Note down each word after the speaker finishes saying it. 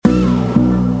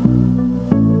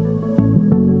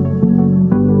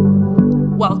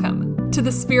Welcome to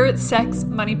the Spirit, Sex,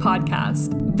 Money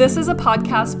podcast. This is a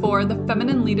podcast for the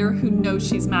feminine leader who knows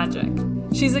she's magic.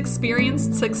 She's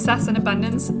experienced success and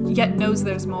abundance, yet knows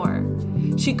there's more.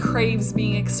 She craves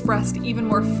being expressed even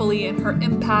more fully in her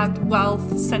impact,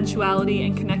 wealth, sensuality,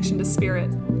 and connection to spirit.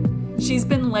 She's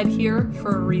been led here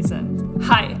for a reason.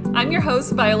 Hi, I'm your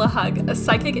host, Viola Hug, a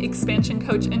psychic expansion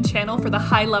coach and channel for the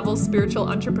high-level spiritual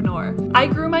entrepreneur. I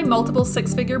grew my multiple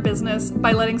six-figure business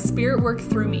by letting spirit work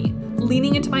through me,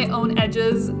 leaning into my own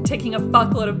edges, taking a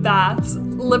fuckload of baths,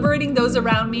 liberating those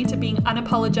around me to being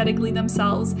unapologetically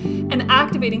themselves, and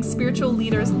activating spiritual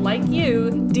leaders like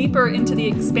you deeper into the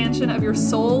expansion of your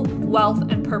soul, wealth,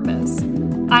 and purpose.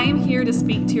 I am here to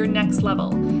speak to your next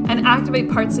level and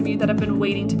activate parts of you that have been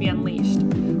waiting to be unleashed.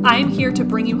 I am here to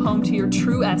bring you home to your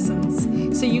true essence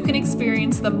so you can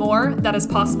experience the more that is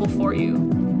possible for you.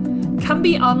 Come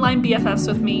be online BFFs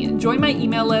with me, join my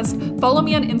email list, follow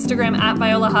me on Instagram at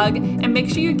Viola Hug, and make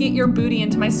sure you get your booty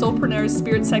into my Soulpreneurs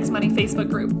Spirit, Sex, Money Facebook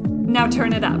group. Now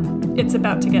turn it up. It's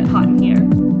about to get hot in here.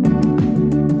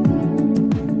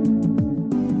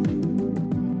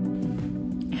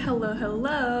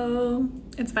 Hello.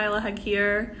 It's Viola Hug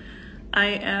here. I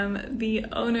am the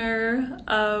owner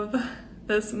of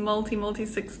this multi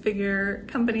six-figure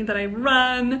company that I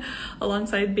run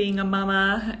alongside being a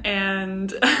mama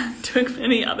and doing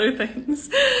many other things,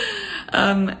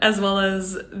 as well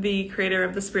as the creator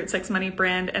of the Spirit, Sex, Money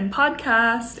brand and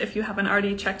podcast. If you haven't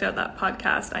already checked out that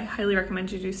podcast, I highly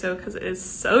recommend you do so because it is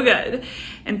so good.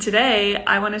 And today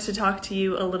I wanted to talk to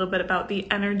you a little bit about the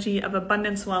energy of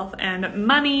abundance, wealth, and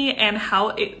money and how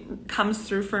it comes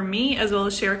through for me, as well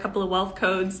as share a couple of wealth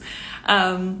codes,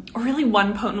 or really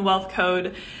one potent wealth code,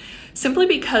 simply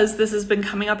because this has been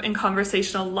coming up in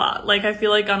conversation a lot. Like, I feel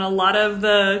like on a lot of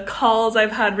the calls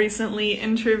I've had recently,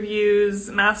 interviews,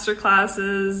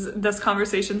 masterclasses, this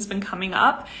conversation's been coming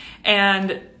up.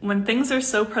 And when things are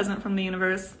so present from the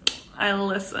universe, I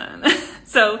listen.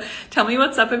 So tell me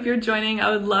what's up if you're joining. I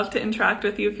would love to interact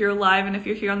with you if you're live. And if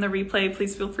you're here on the replay,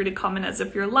 please feel free to comment as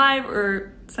if you're live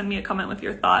or send me a comment with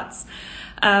your thoughts.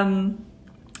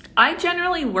 I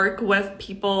generally work with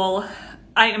people.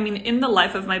 I mean, in the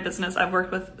life of my business, I've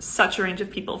worked with such a range of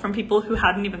people, from people who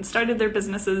hadn't even started their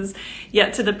businesses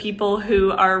yet to the people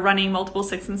who are running multiple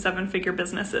 6- and 7-figure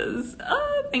businesses.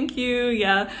 Oh, thank you.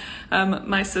 Yeah.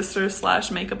 My sister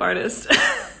 / makeup artist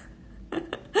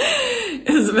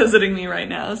is visiting me right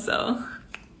now, so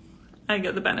I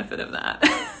get the benefit of that.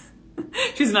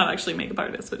 She's not actually a makeup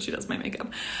artist, but she does my makeup.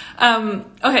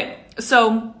 Okay,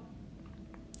 so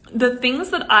the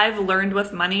things that I've learned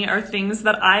with money are things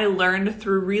that I learned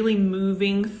through really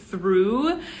moving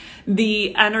through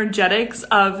the energetics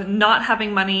of not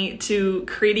having money to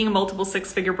creating a multiple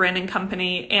 6-figure branding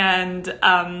company, and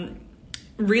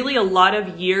really a lot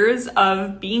of years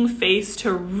of being faced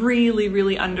to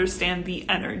really understand the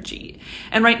energy.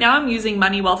 And right now I'm using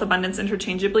money, wealth, abundance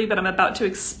interchangeably, but I'm about to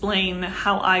explain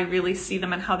how I really see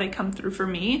them and how they come through for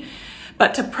me.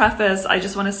 But to preface, I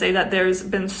just want to say that there's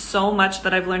been so much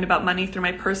that I've learned about money through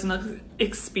my personal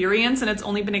experience, and it's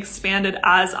only been expanded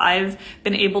as I've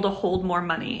been able to hold more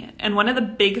money. And one of the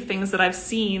big things that I've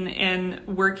seen in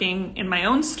working in my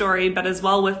own story, but as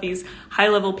well with these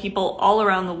high-level people all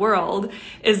around the world,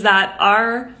 is that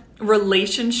our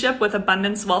relationship with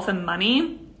abundance, wealth, and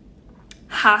money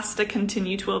has to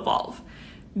continue to evolve.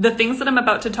 The things that I'm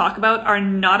about to talk about are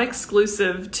not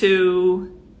exclusive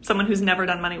to someone who's never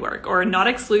done money work, or not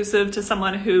exclusive to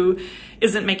someone who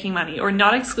isn't making money, or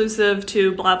not exclusive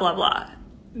to blah, blah, blah.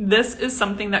 This is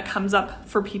something that comes up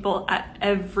for people at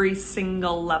every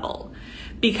single level,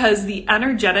 because the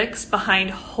energetics behind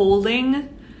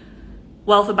holding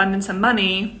wealth, abundance, and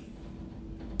money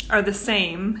are the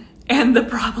same, and the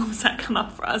problems that come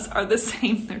up for us are the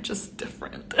same. They're just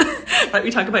different. Right? We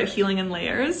talk about healing in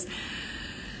layers.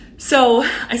 So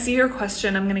I see your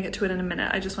question. I'm going to get to it in a minute.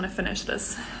 I just want to finish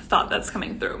this thought that's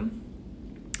coming through.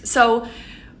 So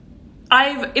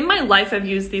in my life, I've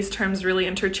used these terms really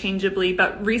interchangeably,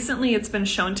 but recently it's been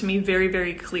shown to me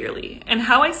very clearly. And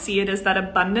how I see it is that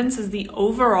abundance is the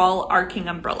overall arcing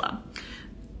umbrella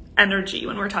energy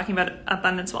when we're talking about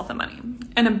abundance, wealth, and money.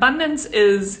 And abundance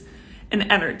is an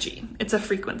energy. It's a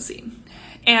frequency.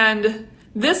 And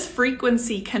this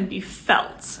frequency can be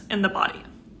felt in the body.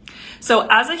 So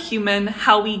as a human,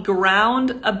 how we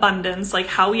ground abundance, like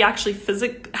how we actually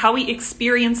how we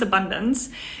experience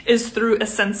abundance, is through a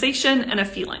sensation and a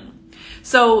feeling.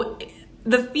 So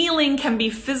the feeling can be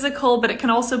physical, but it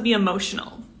can also be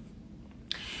emotional.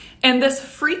 And this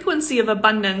frequency of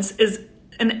abundance is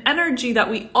an energy that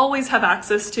we always have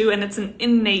access to, and it's an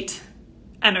innate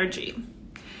energy.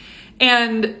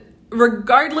 And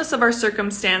regardless of our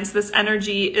circumstance, this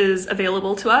energy is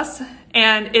available to us,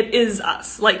 and it is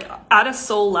us. Like, at a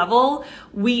soul level,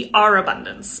 we are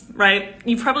abundance, right?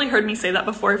 You've probably heard me say that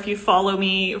before if you follow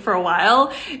me for a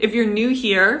while. If you're new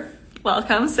here,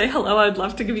 welcome, say hello. I'd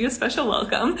love to give you a special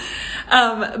welcome.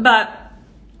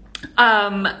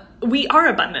 We are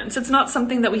abundance. It's not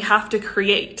something that we have to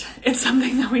create. It's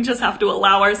something that we just have to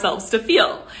allow ourselves to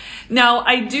feel. Now,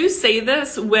 I do say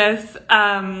this with,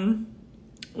 with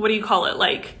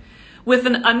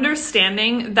an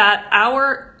understanding that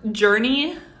our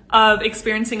journey of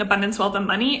experiencing abundance, wealth, and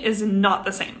money is not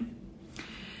the same.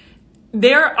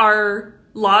 There are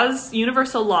laws,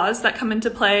 universal laws that come into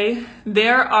play.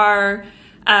 There are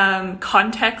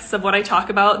contexts of what I talk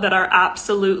about that are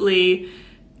absolutely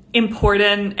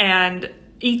important and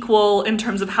equal in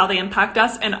terms of how they impact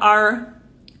us, and our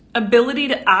ability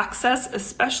to access,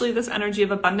 especially this energy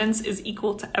of abundance, is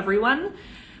equal to everyone.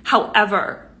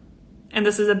 However, and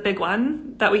this is a big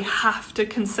one that we have to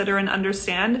consider and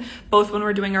understand, both when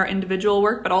we're doing our individual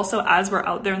work, but also as we're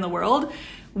out there in the world,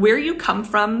 where you come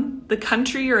from, the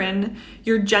country you're in,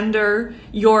 your gender,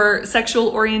 your sexual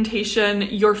orientation,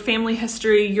 your family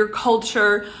history, your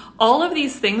culture, all of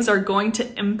these things are going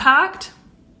to impact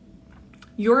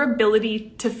your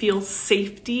ability to feel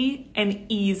safety and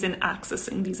ease in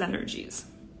accessing these energies.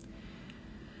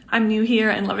 I'm new here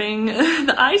and loving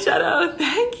the eyeshadow.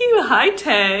 Thank you. Hi,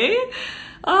 Tay.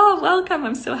 Oh, welcome.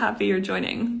 I'm so happy you're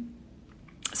joining.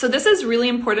 So this is really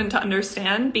important to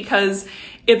understand because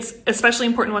it's especially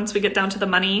important once we get down to the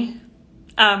money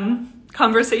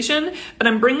conversation, but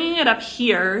I'm bringing it up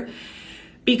here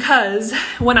because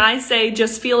when I say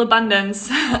just feel abundance,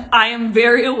 I am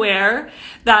very aware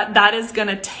that that is going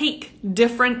to take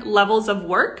different levels of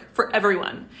work for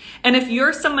everyone. And if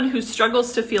you're someone who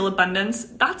struggles to feel abundance,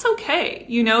 that's okay.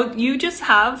 You know, you just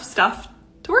have stuff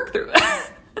to work through.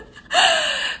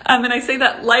 And I say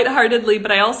that lightheartedly,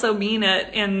 but I also mean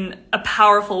it in a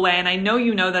powerful way. And I know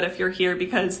you know that if you're here,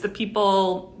 because the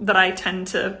people that I tend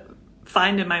to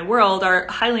find in my world are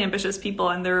highly ambitious people,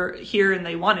 and they're here and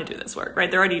they want to do this work, right?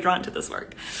 They're already drawn to this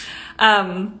work.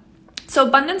 So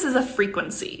abundance is a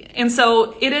frequency. And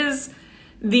so it is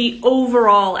the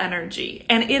overall energy,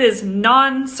 and it is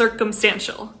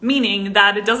non-circumstantial, meaning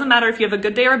that it doesn't matter if you have a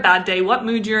good day or a bad day, what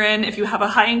mood you're in, if you have a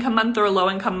high income month or a low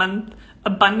income month,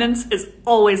 abundance is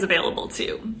always available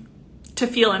to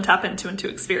feel and tap into and to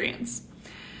experience.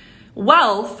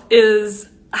 Wealth is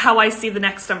how I see the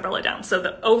next umbrella down. So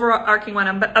the overarching one,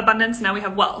 abundance, now we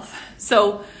have wealth.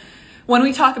 So when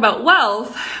we talk about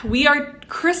wealth, we are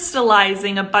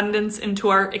crystallizing abundance into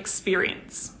our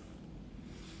experience.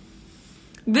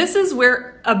 This is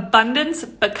where abundance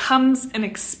becomes an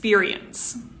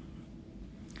experience.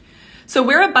 So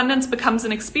where abundance becomes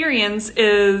an experience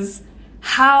is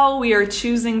how we are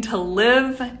choosing to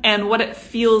live and what it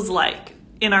feels like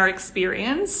in our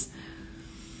experience.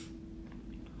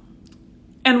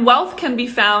 And wealth can be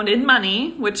found in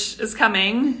money, which is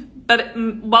coming, but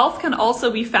wealth can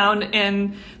also be found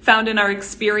in our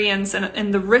experience and in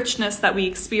the richness that we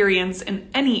experience in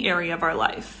any area of our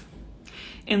life.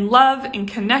 In love, in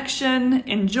connection,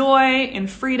 in joy, in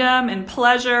freedom, in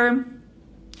pleasure.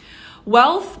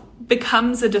 Wealth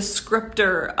becomes a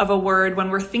descriptor of a word when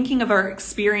we're thinking of our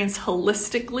experience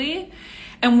holistically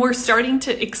and we're starting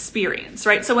to experience,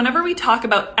 right? So whenever we talk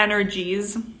about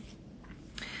energies,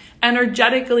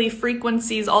 energetically,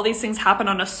 frequencies, all these things happen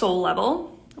on a soul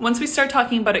level. Once we start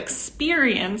talking about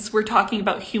experience, we're talking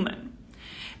about human.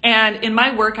 And in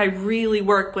my work, I really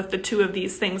work with the two of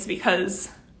these things because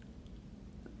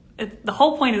the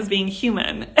whole point is being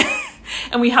human.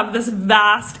 And we have this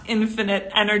vast,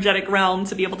 infinite, energetic realm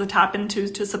to be able to tap into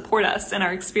to support us in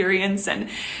our experience and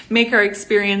make our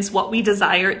experience what we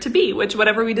desire it to be, which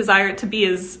whatever we desire it to be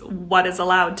is what is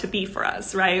allowed to be for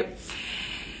us, right?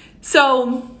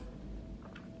 So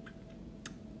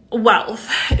wealth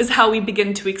is how we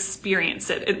begin to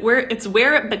experience it. It's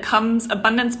where it becomes,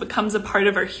 abundance becomes a part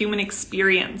of our human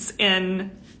experience in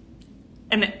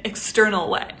an external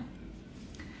way.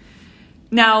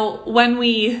 Now, when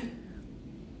we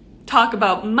talk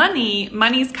about money,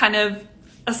 money's kind of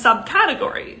a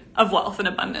subcategory of wealth and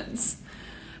abundance.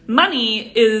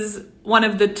 Money is one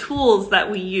of the tools that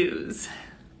we use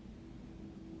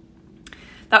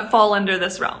that fall under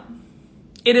this realm.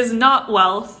 It is not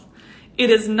wealth, it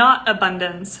is not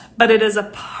abundance, but it is a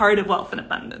part of wealth and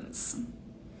abundance.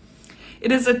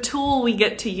 It is a tool we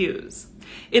get to use.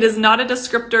 It is not a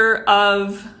descriptor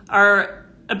of our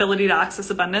ability to access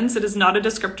abundance. It is not a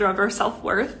descriptor of our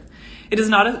self-worth. It is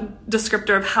not a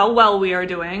descriptor of how well we are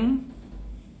doing,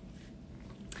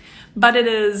 but it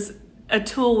is a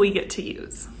tool we get to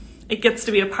use. It gets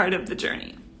to be a part of the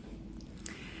journey.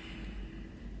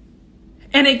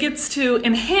 And it gets to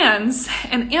enhance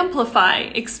and amplify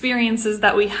experiences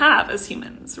that we have as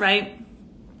humans, right?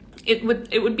 It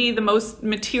would be the most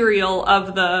material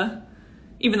of the,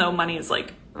 even though money is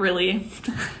like really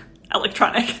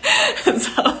electronic.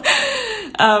 So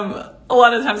a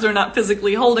lot of times we're not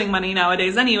physically holding money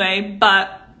nowadays anyway,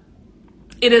 but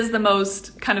it is the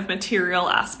most kind of material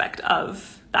aspect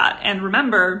of that. And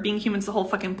remember, being human's the whole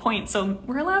fucking point. So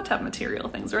we're allowed to have material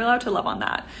things. We're allowed to love on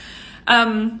that.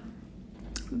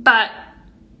 But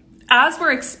as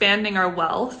we're expanding our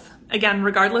wealth, again,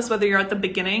 regardless whether you're at the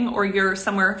beginning or you're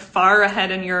somewhere far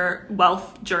ahead in your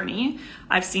wealth journey,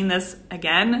 I've seen this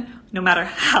again, no matter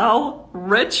how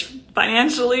rich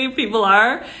financially people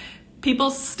are, people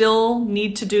still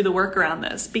need to do the work around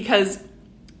this, because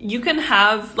you can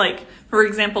have, like, for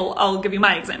example, I'll give you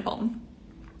my example.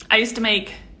 I used to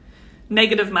make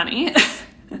negative money.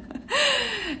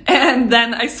 And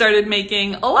then I started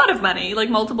making a lot of money, like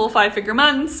multiple 5-figure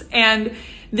months. And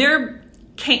there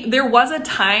was a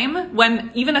time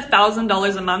when even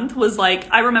 $1,000 a month was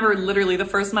like, I remember literally the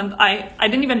first month I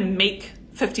didn't even make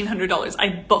 $1,500. I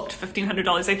booked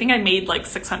 $1,500. I think I made like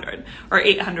 $600 or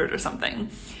 $800 or something.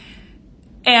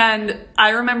 And I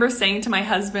remember saying to my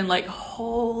husband, like,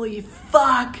 holy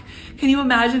fuck, can you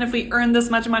imagine if we earned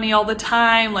this much money all the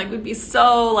time? Like, we'd be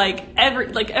so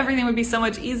everything would be so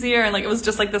much easier. And like, it was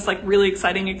just like this like really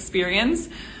exciting experience.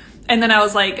 And then I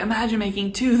was like, imagine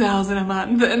making $2,000 a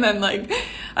month. And then like,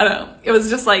 I don't know, it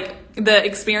was just like the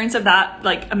experience of that,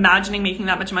 like imagining making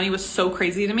that much money was so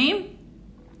crazy to me.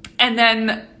 And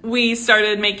then we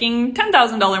started making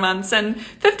 $10,000 months and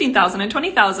 $15,000 and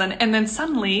 $20,000. And then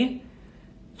suddenly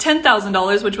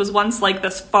 $10,000, which was once like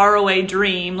this faraway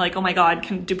dream, like, oh my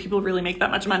God, do people really make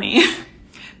that much money?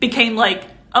 Became like,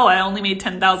 oh, I only made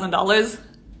 $10,000.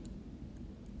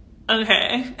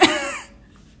 Okay.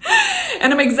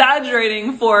 And I'm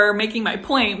exaggerating for making my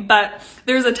point, but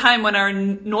there's a time when our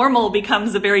normal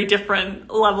becomes a very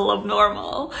different level of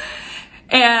normal.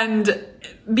 And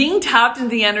being tapped into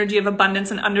the energy of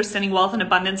abundance and understanding wealth and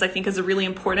abundance, I think, is a really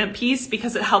important piece,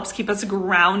 because it helps keep us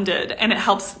grounded and it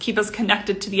helps keep us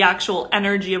connected to the actual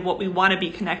energy of what we want to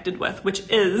be connected with, which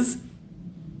is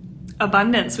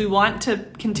abundance. We want to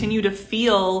continue to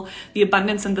feel the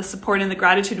abundance and the support and the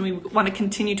gratitude, and we want to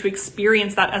continue to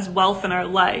experience that as wealth in our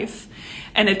life.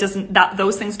 And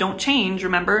those things don't change,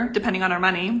 remember, depending on our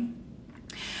money.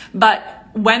 But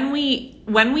when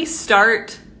we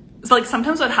start, so like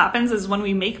sometimes what happens is when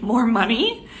we make more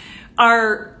money,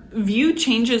 our view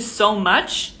changes so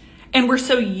much, and we're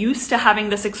so used to having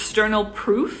this external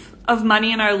proof of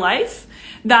money in our life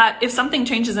that if something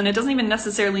changes, and it doesn't even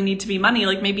necessarily need to be money,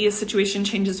 like maybe a situation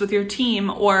changes with your team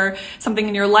or something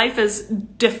in your life is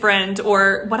different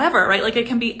or whatever, right? Like it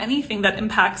can be anything that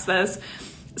impacts this.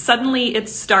 Suddenly it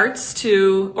starts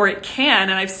to, or it can,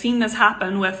 and I've seen this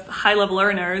happen with high level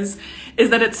earners, is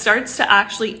that it starts to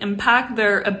actually impact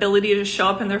their ability to show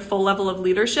up in their full level of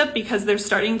leadership, because they're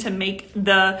starting to make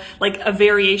a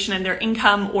variation in their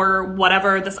income or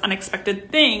whatever, this unexpected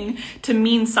thing, to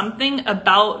mean something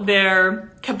about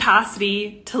their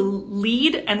capacity to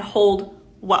lead and hold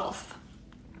wealth,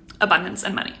 abundance,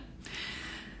 and money,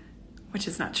 which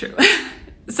is not true.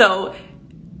 So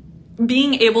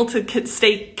being able to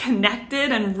stay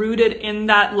connected and rooted in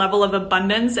that level of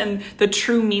abundance and the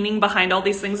true meaning behind all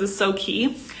these things is so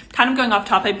key. Kind of going off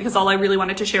topic, because all I really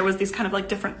wanted to share was these kind of like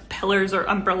different pillars or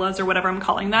umbrellas or whatever I'm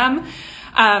calling them.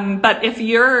 But if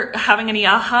you're having any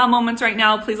aha moments right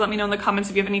now, please let me know in the comments.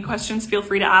 If you have any questions, feel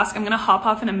free to ask. I'm going to hop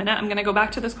off in a minute. I'm going to go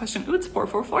back to this question. Ooh, it's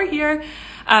 444 here.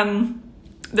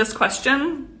 This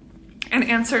question, and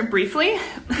answer it briefly.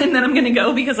 And then I'm going to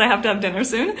go because I have to have dinner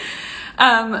soon.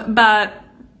 How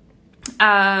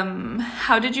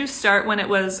did you start when it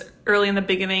was early in the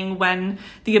beginning, when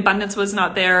the abundance was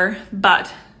not there,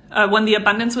 but when the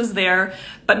abundance was there,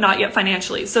 but not yet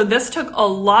financially? So this took a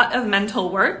lot of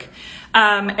mental work.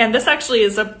 And this actually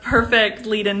is a perfect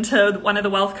lead into one of the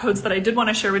wealth codes that I did want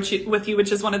to share with you,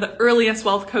 which is one of the earliest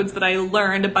wealth codes that I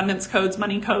learned, abundance codes,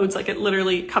 money codes. Like it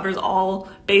literally covers all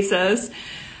bases.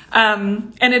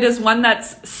 And it is one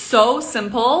that's so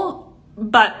simple,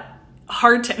 but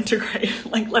hard to integrate.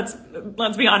 Like let's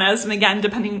be honest. And again,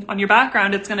 depending on your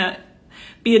background, it's going to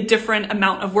be a different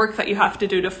amount of work that you have to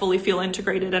do to fully feel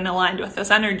integrated and aligned with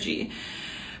this energy.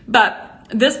 But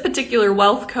this particular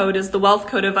wealth code is the wealth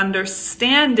code of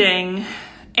understanding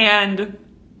and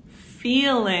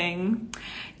feeling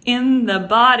in the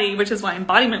body, which is why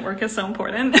embodiment work is so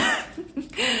important.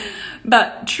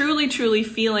 But truly, truly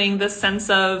feeling this sense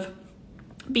of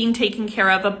being taken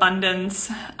care of, abundance,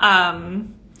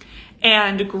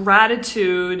 and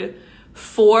gratitude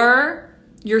for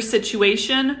your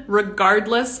situation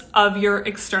regardless of your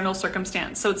external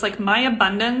circumstance. So it's like my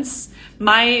abundance,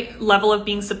 my level of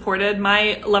being supported,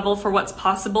 my level for what's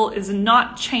possible is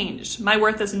not changed. My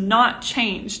worth is not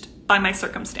changed by my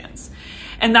circumstance.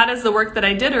 And that is the work that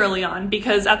I did early on,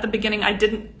 because at the beginning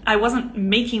I wasn't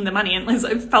making the money, and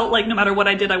it felt like no matter what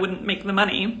I did, I wouldn't make the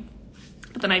money.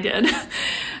 But then I did.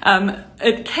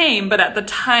 It came, but at the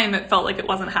time it felt like it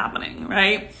wasn't happening,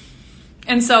 right?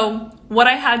 And so what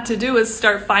I had to do is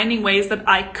start finding ways that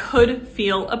I could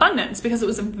feel abundance, because it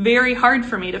was very hard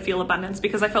for me to feel abundance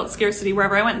because I felt scarcity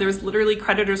wherever I went. There was literally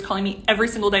creditors calling me every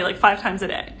single day, like 5 times a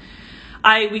day.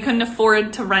 We couldn't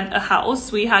afford to rent a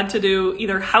house. We had to do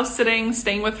either house sitting,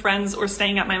 staying with friends, or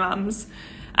staying at my mom's.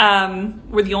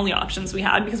 Were the only options we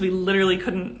had because we literally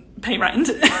couldn't pay rent.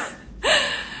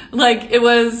 Like, it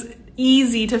was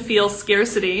easy to feel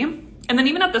scarcity. And then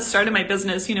even at the start of my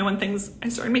business, you know, when I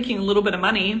started making a little bit of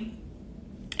money,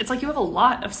 it's like you have a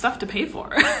lot of stuff to pay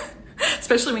for,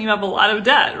 especially when you have a lot of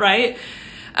debt, right?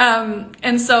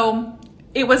 And so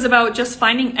it was about just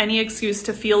finding any excuse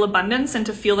to feel abundance and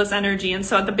to feel this energy. And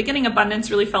so at the beginning, abundance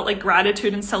really felt like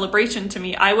gratitude and celebration to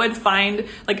me. I would find,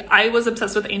 like, I was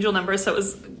obsessed with angel numbers. So it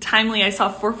was timely I saw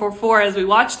 444 as we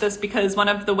watched this, because one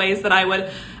of the ways that I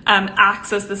would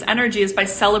access this energy is by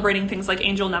celebrating things like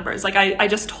angel numbers. Like I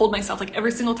just told myself, like,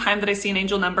 every single time that I see an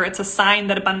angel number, it's a sign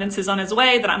that abundance is on its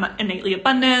way, that I'm innately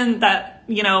abundant, that,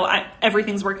 you know,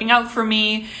 everything's working out for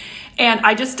me. And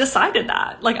I just decided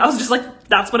that. Like, I was just like,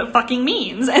 that's what it fucking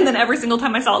means. And then every single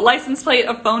time I saw a license plate,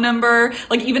 a phone number,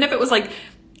 like, even if it was like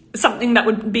something that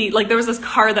would be like, there was this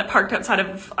car that parked outside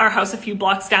of our house a few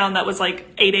blocks down that was like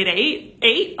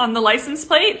 8888 on the license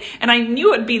plate. And I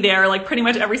knew it'd be there like pretty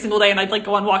much every single day. And I'd like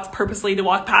go on walks purposely to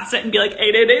walk past it and be like,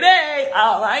 8888.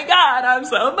 Oh my God, I'm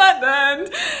so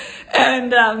abundant.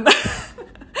 And,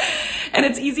 and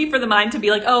it's easy for the mind to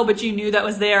be like, oh, but you knew that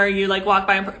was there. You like walk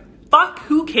by and fuck,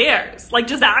 who cares? Like,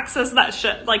 just access that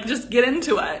shit. Like, just get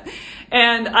into it.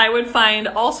 And I would find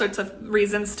all sorts of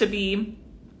reasons to be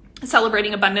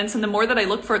celebrating abundance. And the more that I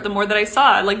looked for it, the more that I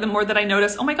saw, like, the more that I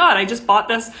noticed, oh my God, I just bought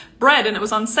this bread and it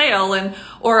was on sale.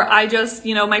 Or I just,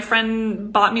 you know, my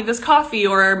friend bought me this coffee,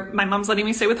 or my mom's letting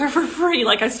me stay with her for free.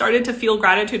 Like, I started to feel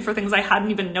gratitude for things I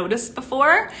hadn't even noticed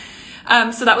before.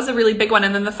 So that was a really big one.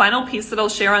 And then the final piece that I'll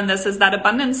share on this is that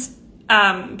abundance,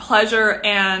 pleasure,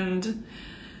 and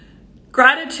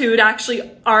gratitude actually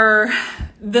are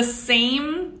the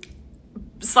same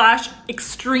 /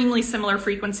 extremely similar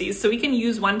frequencies. So we can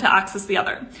use one to access the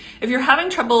other. If you're having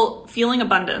trouble feeling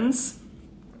abundance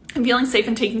and feeling safe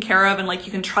and taken care of, and like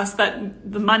you can trust that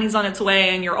the money's on its way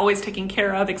and you're always taken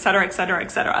care of, et cetera, et cetera,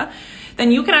 et cetera,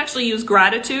 then you can actually use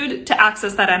gratitude to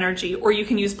access that energy, or you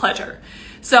can use pleasure.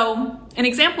 So an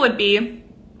example would be,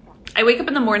 I wake up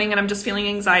in the morning and I'm just feeling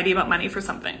anxiety about money for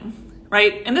something,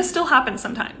 right? And this still happens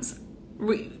sometimes.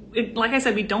 Like I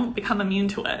said, we don't become immune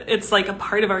to it. It's like a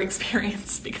part of our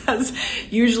experience, because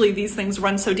usually these things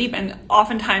run so deep, and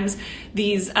oftentimes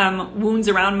these wounds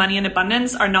around money and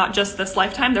abundance are not just this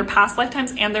lifetime, they're past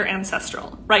lifetimes and they're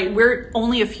ancestral, right? We're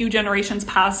only a few generations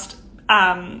past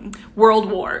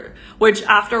World War, which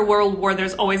after World War,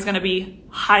 there's always going to be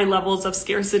high levels of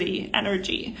scarcity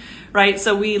energy, right?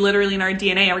 So we literally in our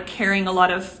DNA are carrying a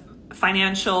lot of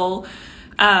financial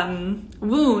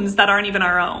wounds that aren't even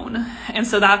our own. And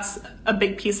so that's a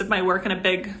big piece of my work and a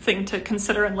big thing to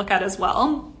consider and look at as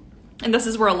well. And this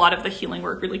is where a lot of the healing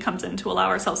work really comes in, to allow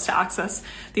ourselves to access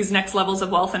these next levels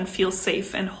of wealth and feel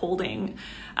safe and holding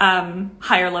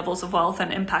higher levels of wealth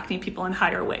and impacting people in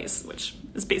higher ways, which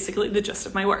is basically the gist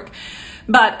of my work.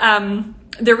 But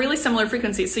they're really similar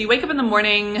frequencies. So you wake up in the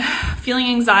morning feeling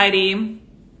anxiety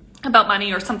about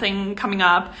money or something coming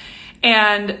up,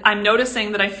 and I'm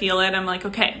noticing that I feel it. I'm like,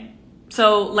 okay,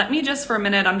 so let me just for a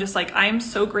minute, I'm just like, I am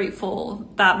so grateful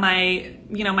that my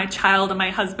child and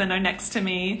my husband are next to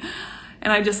me.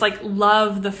 And I just like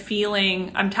love the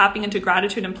feeling. I'm tapping into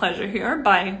gratitude and pleasure here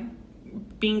by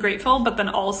being grateful, but then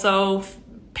also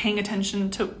paying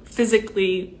attention to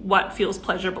physically what feels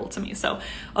pleasurable to me. So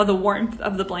the warmth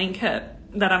of the blanket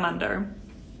that I'm under,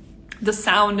 the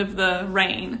sound of the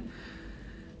rain,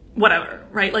 whatever,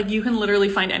 right? Like, you can literally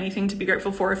find anything to be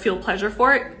grateful for or feel pleasure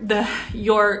for.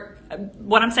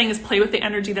 What I'm saying is play with the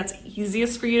energy that's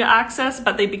easiest for you to access,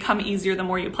 but they become easier the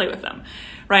more you play with them,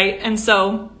 right? And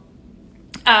so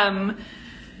I'm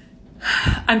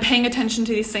paying attention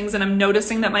to these things, and I'm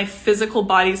noticing that my physical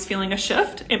body's feeling a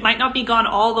shift. It might not be gone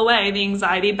all the way, the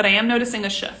anxiety, but I am noticing a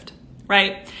shift,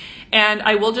 right? And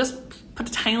I will just put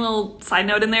a tiny little side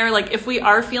note in there. Like, if we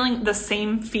are feeling the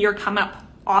same fear come up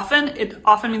often. It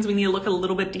often means we need to look a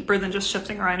little bit deeper than just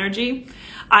shifting our energy.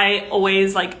 I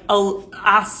always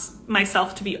ask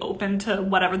myself to be open to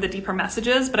whatever the deeper message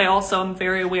is, but I also am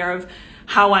very aware of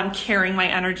how I'm carrying my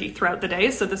energy throughout the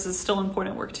day. So this is still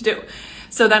important work to do.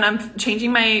 So then I'm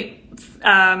changing my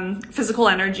physical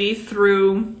energy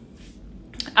through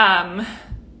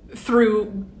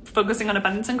focusing on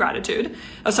abundance and gratitude.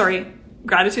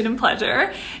 Gratitude and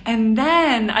pleasure. And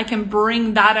then I can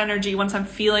bring that energy once I'm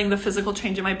feeling the physical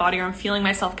change in my body, or I'm feeling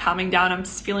myself calming down, I'm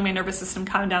feeling my nervous system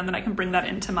calming down, then I can bring that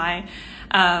into my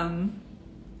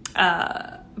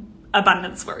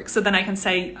abundance work. So then I can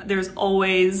say there's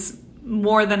always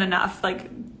more than enough.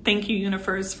 Like, thank you,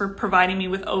 universe, for providing me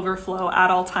with overflow at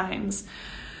all times.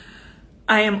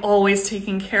 I am always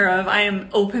taken care of. I am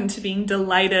open to being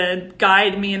delighted.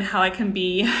 Guide me in how I can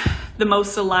be the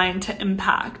most aligned to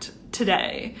impact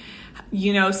today.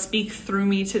 Speak through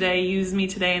me today, use me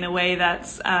today in a way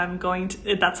that's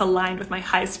that's aligned with my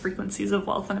highest frequencies of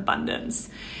wealth and abundance.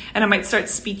 And I might start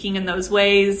speaking in those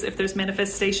ways. If there's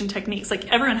manifestation techniques,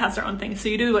 like, everyone has their own thing. So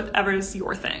you do whatever is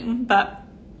your thing, but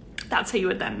that's how you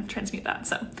would then transmute that.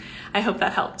 So I hope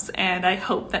that helps. And I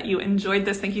hope that you enjoyed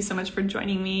this. Thank you so much for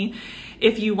joining me.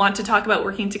 If you want to talk about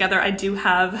working together, I do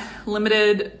have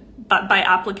limited but by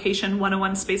application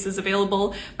 101 spaces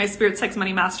available. My Spirit Sex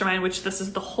Money Mastermind, which this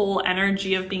is the whole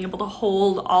energy of being able to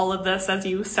hold all of this as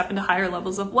you step into higher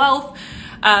levels of wealth,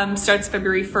 starts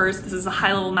February 1st. This is a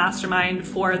high level mastermind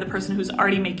for the person who's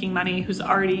already making money, who's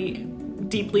already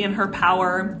deeply in her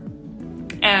power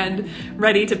and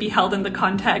ready to be held in the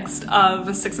context of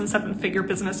 6- and 7-figure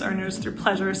business earners through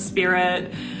pleasure,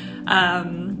 spirit,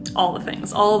 all the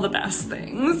things, all the best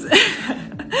things.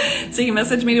 So you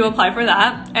message me to apply for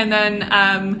that. And then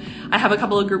I have a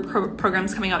couple of group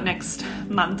programs coming out next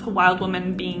month, Wild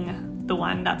Woman being the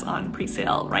one that's on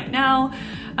pre-sale right now.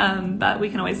 But we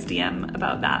can always DM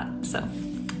about that. So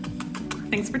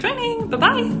thanks for joining.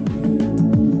 Bye-bye.